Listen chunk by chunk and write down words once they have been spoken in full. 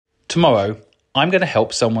Tomorrow, I'm going to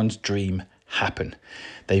help someone's dream happen.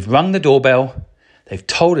 They've rung the doorbell, they've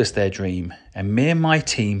told us their dream, and me and my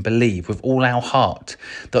team believe with all our heart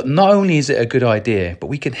that not only is it a good idea, but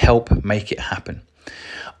we can help make it happen.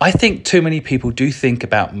 I think too many people do think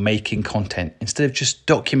about making content instead of just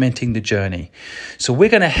documenting the journey. So we're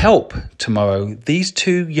going to help tomorrow these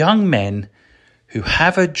two young men who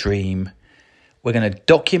have a dream. We're going to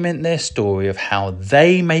document their story of how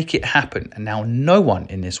they make it happen. And now no one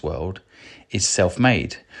in this world is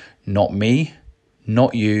self-made. Not me,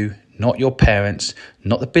 not you, not your parents,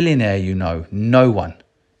 not the billionaire you know. No one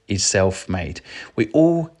is self-made. We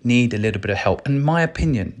all need a little bit of help. In my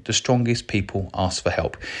opinion, the strongest people ask for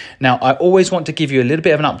help. Now, I always want to give you a little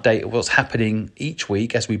bit of an update of what's happening each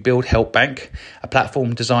week as we build Help Bank, a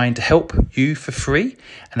platform designed to help you for free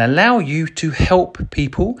and allow you to help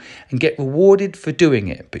people and get rewarded for doing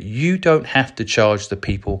it. But you don't have to charge the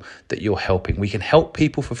people that you're helping. We can help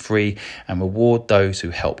people for free and reward those who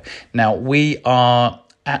help. Now, we are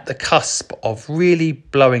at the cusp of really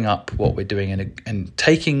blowing up what we're doing and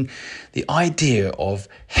taking the idea of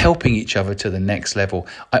helping each other to the next level.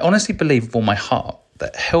 I honestly believe with all my heart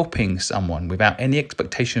that helping someone without any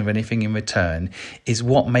expectation of anything in return is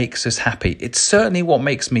what makes us happy. It's certainly what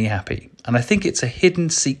makes me happy. And I think it's a hidden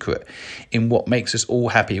secret in what makes us all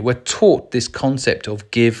happy. We're taught this concept of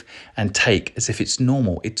give and take as if it's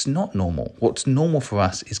normal. It's not normal. What's normal for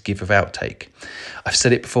us is give without take. I've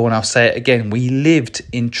said it before and I'll say it again. We lived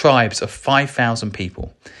in tribes of 5,000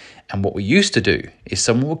 people. And what we used to do is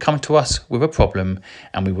someone would come to us with a problem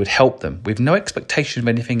and we would help them with no expectation of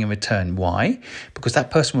anything in return. Why? Because that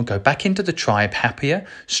person would go back into the tribe happier,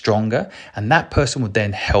 stronger, and that person would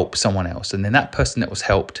then help someone else. And then that person that was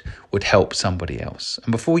helped would help somebody else.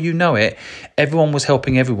 And before you know it, everyone was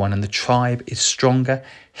helping everyone and the tribe is stronger,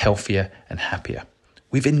 healthier, and happier.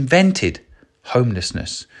 We've invented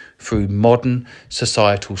homelessness through modern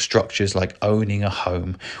societal structures like owning a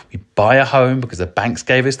home. We buy a home because the banks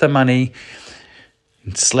gave us the money,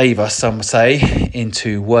 enslave us, some say,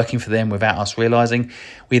 into working for them without us realising.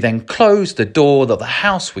 We then close the door of the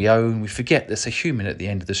house we own. We forget there's a human at the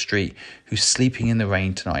end of the street who's sleeping in the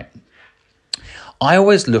rain tonight. I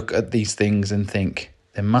always look at these things and think,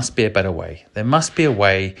 there must be a better way. There must be a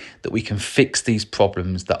way that we can fix these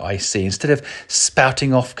problems that I see. Instead of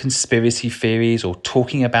spouting off conspiracy theories or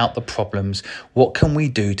talking about the problems, what can we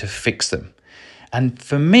do to fix them? And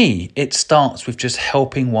for me, it starts with just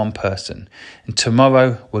helping one person. And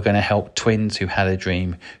tomorrow, we're going to help twins who had a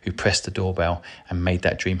dream, who pressed the doorbell and made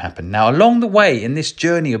that dream happen. Now, along the way, in this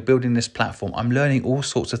journey of building this platform, I'm learning all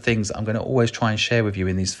sorts of things that I'm going to always try and share with you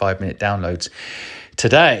in these 5-minute downloads.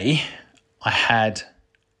 Today, I had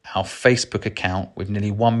our Facebook account with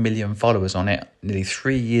nearly 1 million followers on it, nearly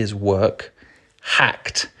 3 years' work,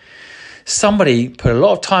 hacked. Somebody put a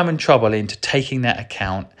lot of time and trouble into taking that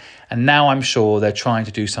account, and now I'm sure they're trying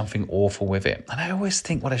to do something awful with it. And I always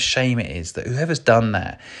think what a shame it is that whoever's done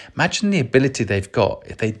that, imagine the ability they've got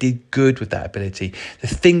if they did good with that ability, the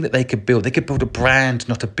thing that they could build. They could build a brand,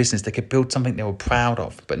 not a business. They could build something they were proud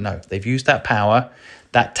of. But no, they've used that power,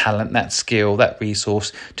 that talent, that skill, that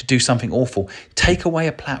resource to do something awful. Take away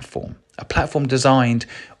a platform designed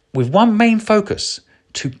with one main focus,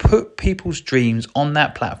 to put people's dreams on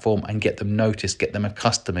that platform and get them noticed, get them a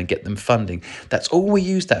customer, get them funding. That's all we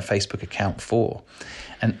use that Facebook account for.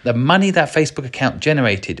 And the money that Facebook account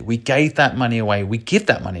generated, we gave that money away. We give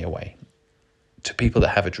that money away to people that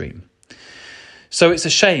have a dream. So it's a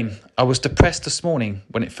shame. I was depressed this morning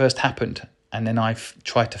when it first happened. And then I've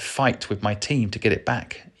tried to fight with my team to get it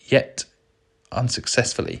back, yet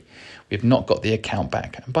unsuccessfully. We've not got the account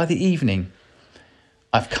back. And by the evening,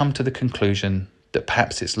 I've come to the conclusion that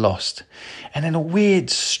perhaps it's lost. And in a weird,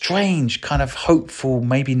 strange, kind of hopeful,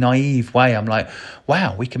 maybe naive way, I'm like,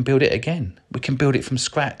 wow, we can build it again. We can build it from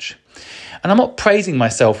scratch. And I'm not praising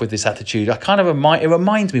myself with this attitude. It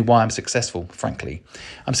reminds me why I'm successful, frankly.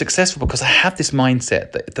 I'm successful because I have this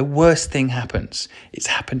mindset that if the worst thing happens, it's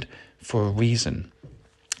happened for a reason.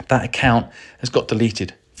 That account has got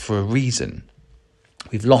deleted for a reason.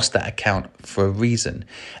 We've lost that account for a reason.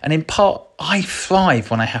 And in part, I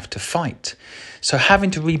thrive when I have to fight. So having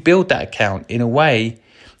to rebuild that account in a way,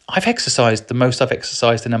 I've exercised the most I've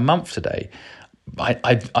exercised in a month today.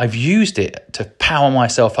 I've used it to power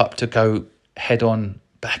myself up to go head on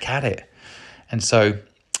back at it. And so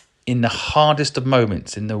in the hardest of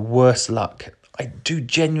moments, in the worst luck, I do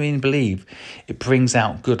genuinely believe it brings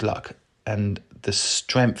out good luck, and the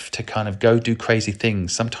strength to kind of go do crazy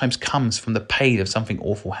things sometimes comes from the pain of something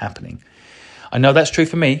awful happening. I know that's true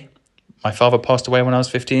for me. My father passed away when I was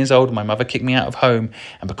 15 years old. My mother kicked me out of home.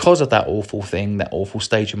 And because of that awful thing, that awful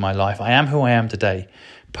stage in my life, I am who I am today.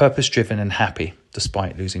 purpose-driven and happy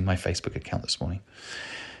despite losing my Facebook account this morning.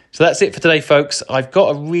 So that's it for today, folks. I've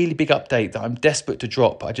got a really big update that I'm desperate to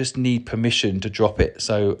drop. I just need permission to drop it.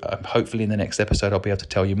 So hopefully in the next episode, I'll be able to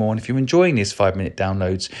tell you more. And if you're enjoying these 5-minute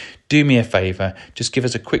downloads, do me a favor. Just give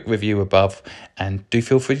us a quick review above and do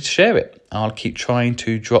feel free to share it. I'll keep trying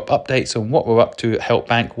to drop updates on what we're up to at Help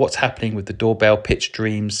Bank, what's happening with the doorbell pitch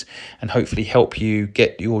dreams, and hopefully help you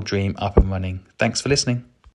get your dream up and running. Thanks for listening.